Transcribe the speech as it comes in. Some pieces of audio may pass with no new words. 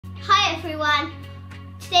everyone,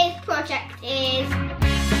 today's project is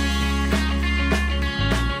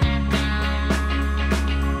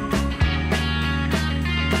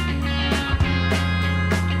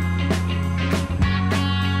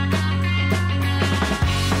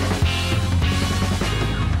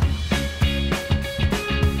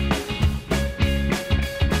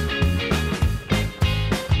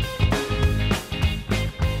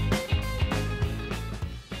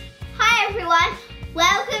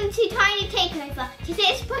welcome to Tiny Takeover.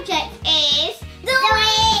 Today's project is the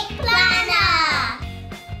week planner.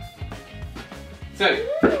 So,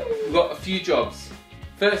 we've got a few jobs.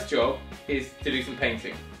 First job is to do some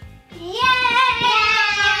painting. Yay!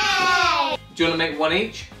 Do you want to make one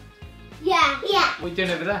each? Yeah. What are you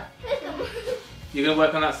doing over there? You're going to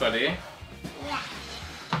work on that side, are you? Yeah.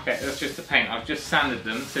 Okay, that's just the paint. I've just sanded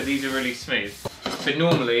them, so these are really smooth. So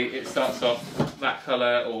normally it starts off that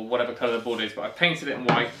colour or whatever colour the board is, but I painted it in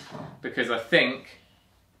white because I think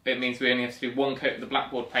it means we only have to do one coat of the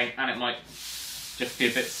blackboard paint and it might just be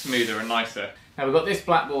a bit smoother and nicer. Now we've got this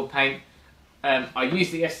blackboard paint. I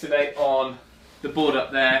used it yesterday on the board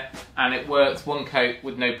up there and it works one coat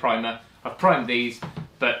with no primer. I've primed these,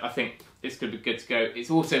 but I think it's going to be good to go.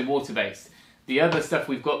 It's also water based. The other stuff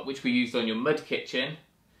we've got, which we used on your mud kitchen,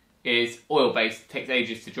 is oil based. It takes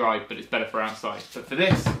ages to dry, but it's better for outside. But for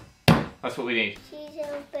this, that's what we need. She's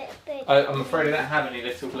a bit big. I'm afraid I don't have any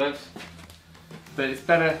little gloves, but it's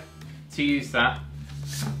better to use that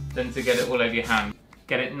than to get it all over your hand.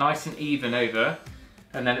 Get it nice and even over,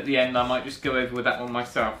 and then at the end I might just go over with that one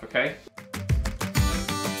myself, okay?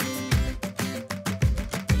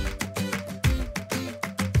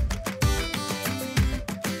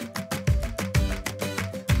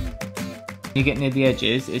 When you get near the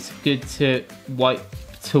edges, it's good to wipe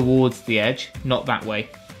towards the edge, not that way.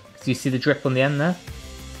 Because you see the drip on the end there?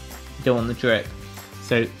 You don't want the drip.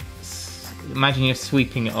 So imagine you're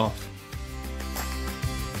sweeping it off.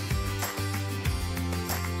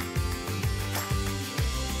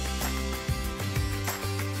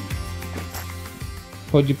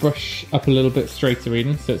 Hold your brush up a little bit straighter,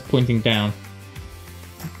 Eden, so it's pointing down.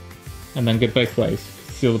 And then go both ways.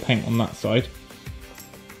 Seal the paint on that side.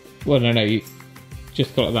 Well, no, you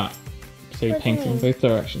just got like that. So you're painting in both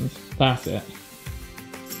directions. That's it.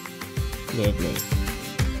 Lovely.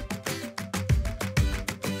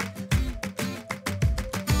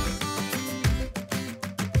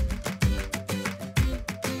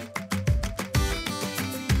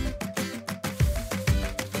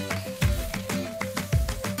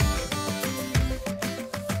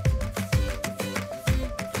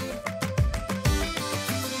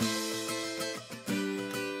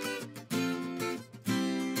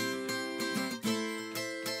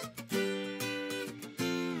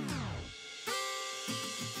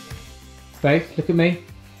 Faith, look at me.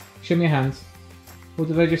 Show me your hands. What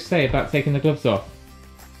did I just say about taking the gloves off?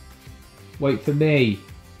 Wait for me.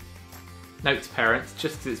 Note to parents,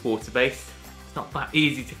 just because it's water based, it's not that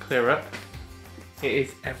easy to clear up. It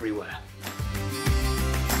is everywhere.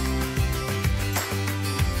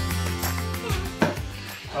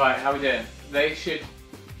 Alright, how are we doing? They should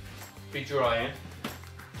be drying.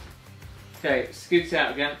 Okay, scoot it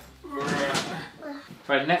out again.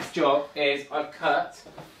 Right, next job is I've cut.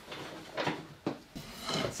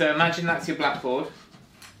 So imagine that's your blackboard,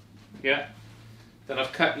 yeah? Then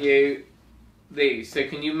I've cut you these. So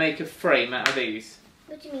can you make a frame out of these?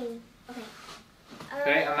 What do you mean? Okay.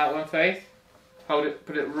 Okay, and that one, Faith? Hold it,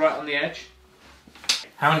 put it right on the edge.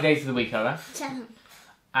 How many days of the week are there? 7.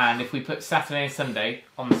 And if we put Saturday and Sunday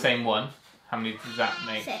on the same one, how many does that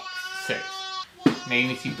make? 6. 6. Now you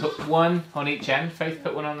need to put one on each end. Faith,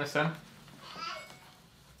 put one on this one.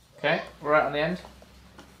 Okay, right on the end.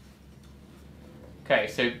 Okay,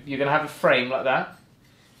 so you're going to have a frame like that.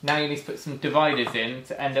 Now you need to put some dividers in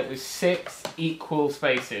to end up with 6 equal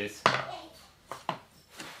spaces.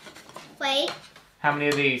 Wait. How many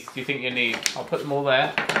of these do you think you need? I'll put them all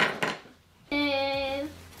there. 3.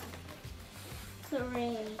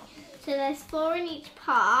 So there's 4 in each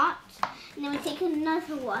part. And then we take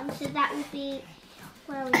another one. So that would be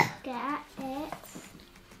where we get it.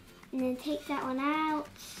 And then take that one out.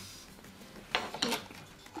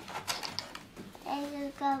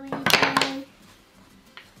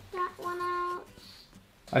 That one out.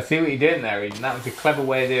 I see what you're doing there, Eden. That was a clever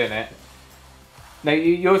way of doing it. Now,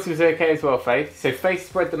 yours was okay as well, Faith. So Faith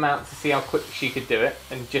spread them out to see how quick she could do it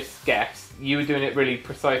and just guess. You were doing it really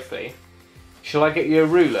precisely. Shall I get you a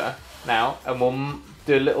ruler now and we'll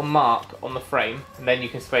do a little mark on the frame and then you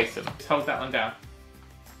can space them. Just hold that one down.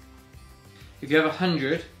 If you have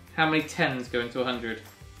 100, how many 10s go into 100?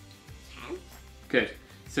 10. Good.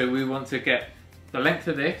 So we want to get the length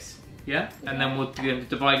of this Yeah? And then we're going to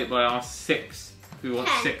divide it by our 6. We want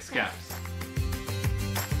 6 gaps.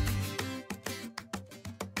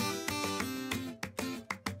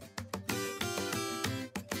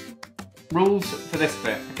 Rules for this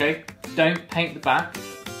bit, okay? Don't paint the back,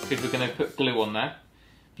 because we're going to put glue on there.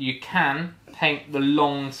 But you can paint the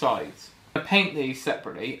long sides. I paint these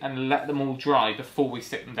separately and let them all dry before we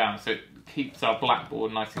stick them down, so it keeps our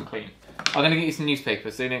blackboard nice and clean. I'm going to get you some newspaper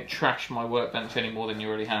so you don't trash my workbench any more than you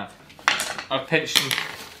already have. I've pinched some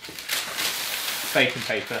baking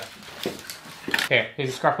paper. Here, here's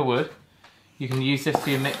a scrap of wood. You can use this for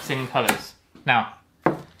your mixing colours. Now,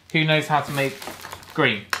 who knows how to make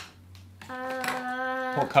green?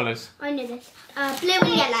 What colours? I know this. Blue and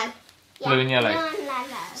yellow. Blue and yellow. Blue and yellow.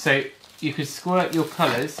 So you can squirt your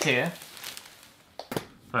colours here.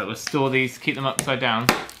 Right, we'll store these, keep them upside down,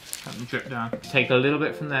 let them drip down. Take a little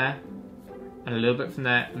bit from there and a little bit from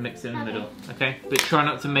there and mix it in the middle, okay? But try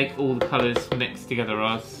not to make all the colours mixed together or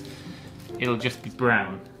else it'll just be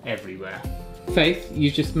brown everywhere. Faith,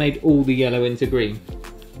 you've just made all the yellow into green.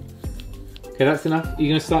 Okay, that's enough. You're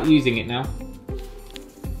going to start using it now.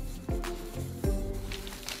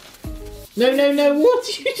 No, no, no, what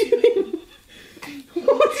are you doing?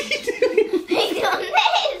 What are you doing? I've done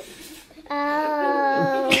this.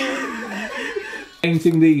 Oh.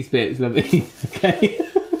 Painting these bits, lovely, okay?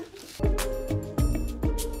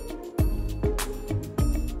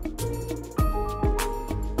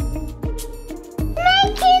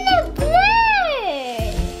 Making it blue.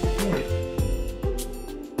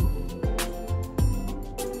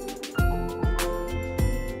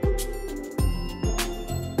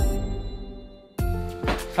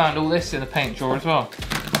 Found all this in the paint drawer as well.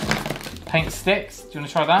 Paint sticks, do you want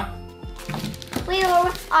to try that?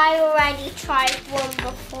 I already tried one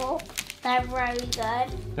before. They're very good.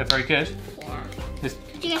 They're very good. Yeah. This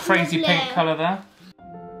crazy pink colour there.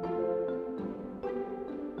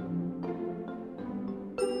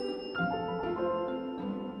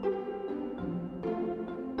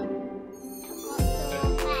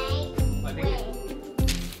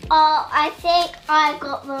 I think I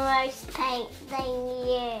got the most paint than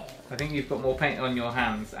you. I think you've got more paint on your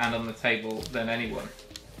hands and on the table than anyone.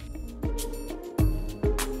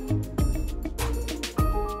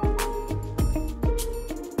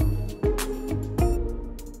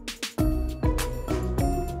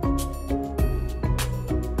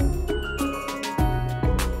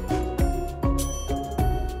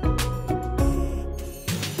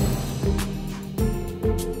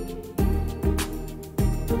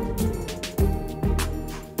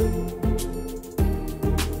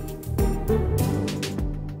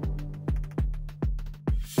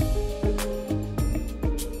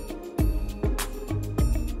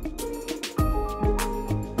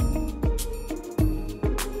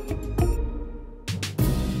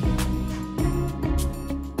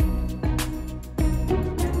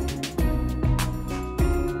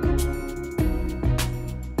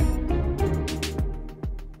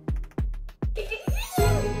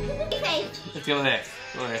 Let's go with this.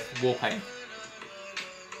 Go with this. War paint.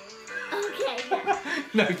 Okay.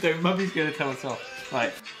 No, don't. Mummy's going to tell us off.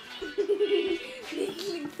 Right.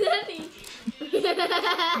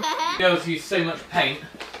 Girls use so much paint,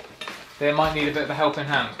 they might need a bit of a helping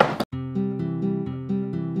hand.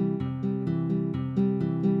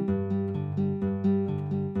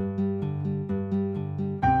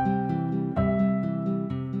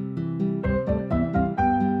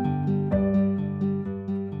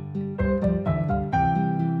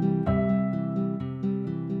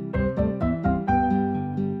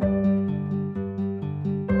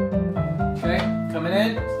 Okay, coming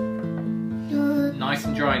in. Nice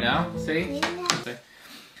and dry now, see? Yeah.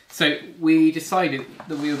 So we decided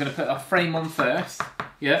that we were going to put our frame on first,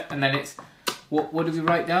 yeah, and then it's, what did we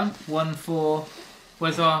write down? 1, 4,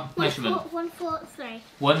 where's our measurement? 1, 4, 3.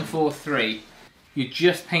 1, 4, 3. You're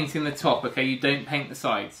just painting the top, okay? You don't paint the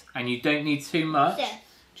sides, and you don't need too much,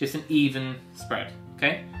 just an even spread,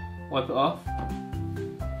 okay? Wipe it off.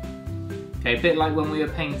 Okay, a bit like when we were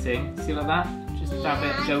painting, see like that? Just dab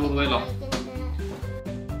it and go all the way along.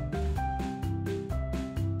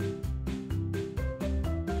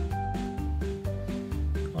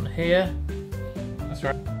 Here, that's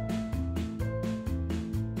right.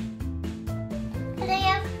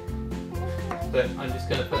 But I'm just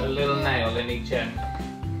going to put a little nail in each end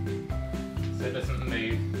so it doesn't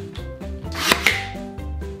move.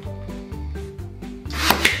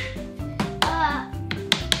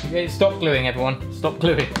 Okay, stop gluing, everyone. Stop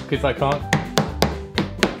gluing because I can't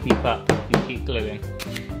keep up. You keep gluing.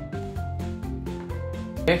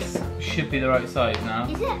 This should be the right size now.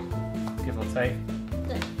 Is it? Give or take.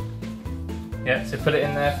 Yeah, so put it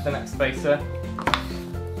in there for the next spacer.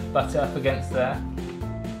 Butt it up against there.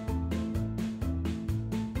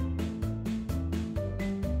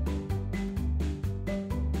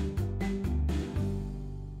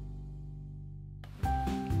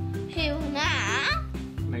 Here now.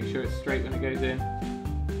 Make sure it's straight when it goes in.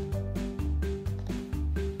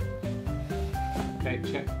 Okay,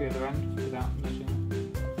 check the other end without measuring.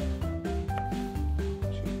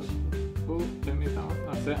 Oh, don't move that one.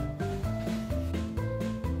 That's it.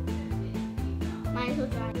 Might as well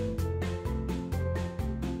try.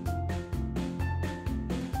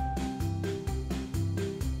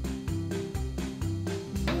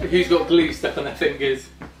 Who's got glue stuck on their fingers?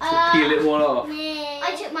 To peel it all off. Me.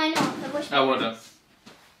 I took mine off. I wish Oh, well done.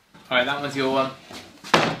 Alright, that one's your one.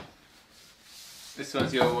 This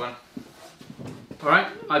one's your one. Alright,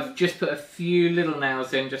 I've just put a few little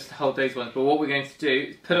nails in just to hold those ones, but what we're going to do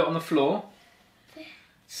is put it on the floor,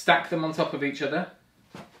 stack them on top of each other,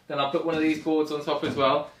 then I'll put one of these boards on top as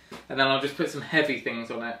well, and then I'll just put some heavy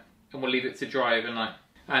things on it, and we'll leave it to dry overnight.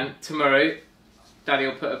 And tomorrow, Daddy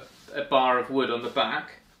will put a bar of wood on the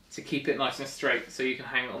back to keep it nice and straight so you can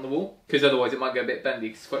hang it on the wall, because otherwise it might go a bit bendy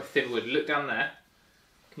because it's quite thin wood. Look down there.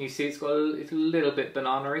 Can you see it's a little bit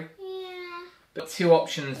banana-y? Yeah. Got two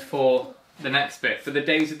options for the next bit. For the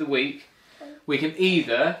days of the week, we can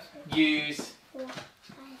either use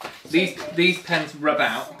these pens rub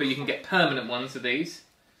out, but you can get permanent ones of these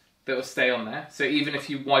that will stay on there. So even if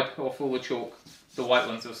you wipe off all the chalk, the white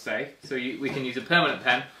ones will stay. So we can use a permanent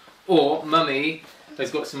pen, or Mummy has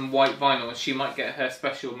got some white vinyl and she might get her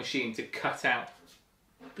special machine to cut out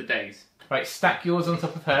the days. Right, stack yours on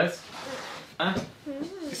top of hers.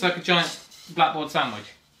 It's like a giant blackboard sandwich.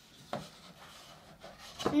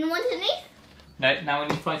 And one underneath? No, now when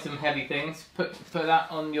you find some heavy things, put that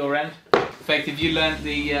on your end. Faith, have you learned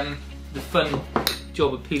the fun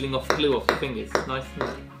job of peeling off glue off your fingers? Nice, isn't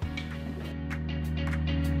it?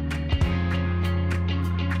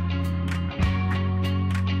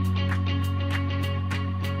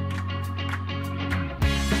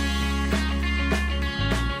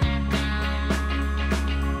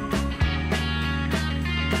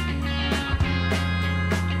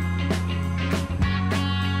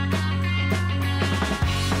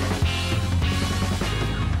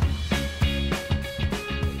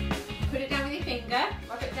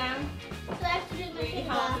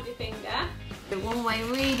 One way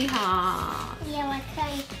really hard. Yeah, I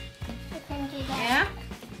can do that. Yeah?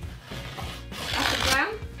 Up and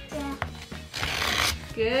down? Yeah.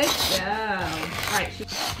 Good girl. Right, should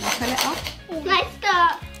you pull it off? Let's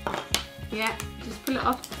start. Yeah, just pull it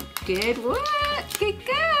off. Good work. Good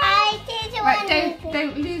girl. I did it. Right,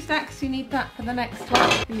 don't lose that because you need that for the next one.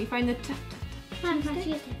 Can you find the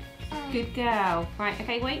Good girl. Right,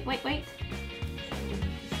 okay, wait.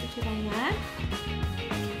 Stick it on there.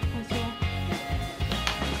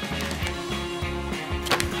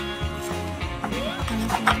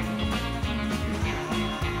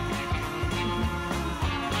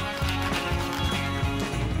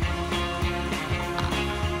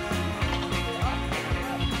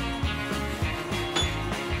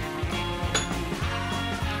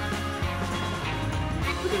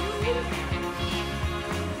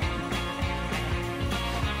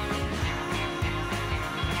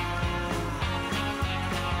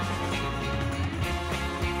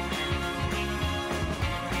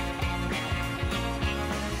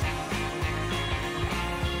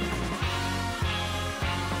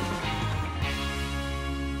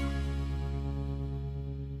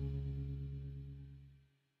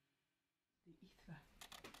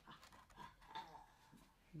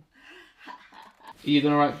 Are you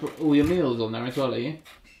going to write all your meals on there as well, are you?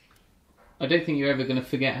 I don't think you're ever going to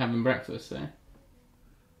forget having breakfast, though.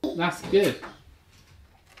 That's good.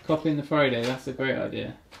 Copying the Friday, that's a great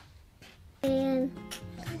idea. And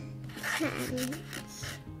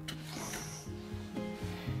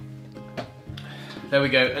There we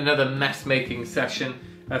go, another mess making session.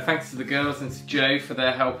 Thanks to the girls and to Joe for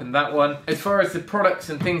their help in that one. As far as the products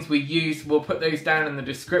and things we use, we'll put those down in the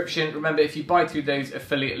description. Remember, if you buy through those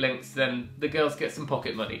affiliate links, then the girls get some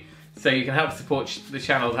pocket money. So you can help support the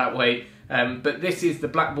channel that way. But this is the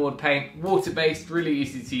Blackboard paint, water-based, really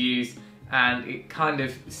easy to use, and it kind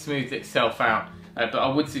of smooths itself out. But I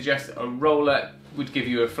would suggest a roller would give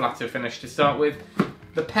you a flatter finish to start with.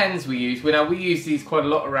 The pens we use, we use these quite a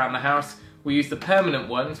lot around the house. We use the permanent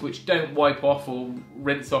ones, which don't wipe off or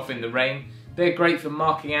rinse off in the rain. They're great for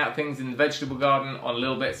marking out things in the vegetable garden on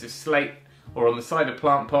little bits of slate or on the side of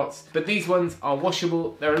plant pots. But these ones are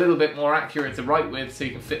washable. They're a little bit more accurate to write with, so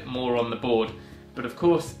you can fit more on the board. but of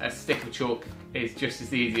course a stick of chalk is just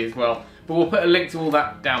as easy as well. But we'll put a link to all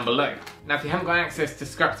that down below. Now if you haven't got access to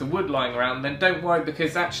scraps of wood lying around, then don't worry,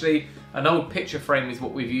 because actually an old picture frame is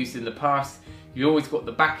what we've used in the past. You always got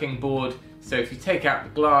the backing board, so if you take out the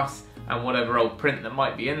glass and whatever old print that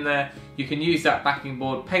might be in there, you can use that backing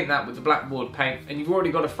board, paint that with the blackboard paint, and you've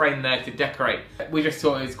already got a frame there to decorate. We just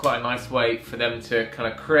thought it was quite a nice way for them to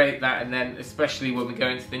kind of create that, and then especially when we go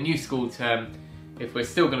into the new school term, if we're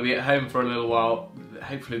still going to be at home for a little while,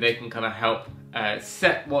 hopefully they can kind of help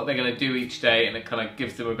set what they're going to do each day, and it kind of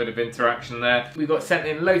gives them a bit of interaction there. We got sent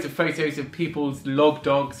in loads of photos of people's log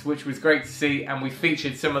dogs, which was great to see, and we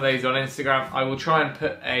featured some of those on Instagram. I will try and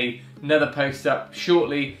put another post up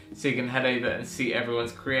shortly so you can head over and see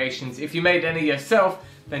everyone's creations. If you made any yourself,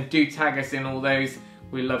 then do tag us in all those.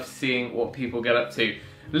 We love seeing what people get up to.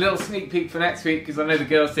 A little sneak peek for next week, because I know the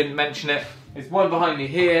girls didn't mention it. There's one behind me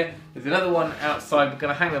here, there's another one outside, we're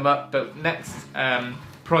going to hang them up, but next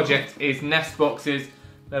project is nest boxes,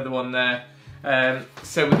 another one there.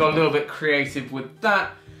 So we got a little bit creative with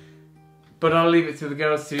that, but I'll leave it to the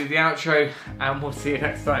girls to do the outro, and we'll see you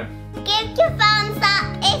next time. Give your thumbs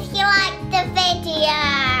up if you liked the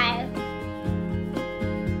video.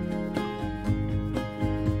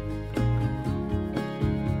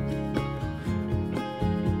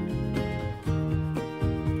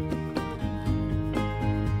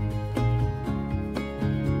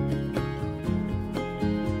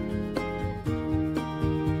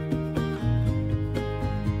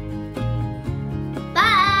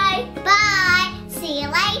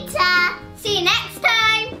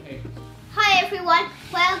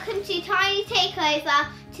 Welcome to Tiny Takeover.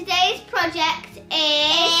 Today's project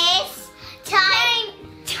is Tiny.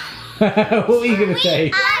 What were you going to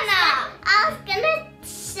say? I was going to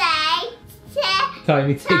say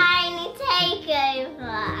Tiny Takeover.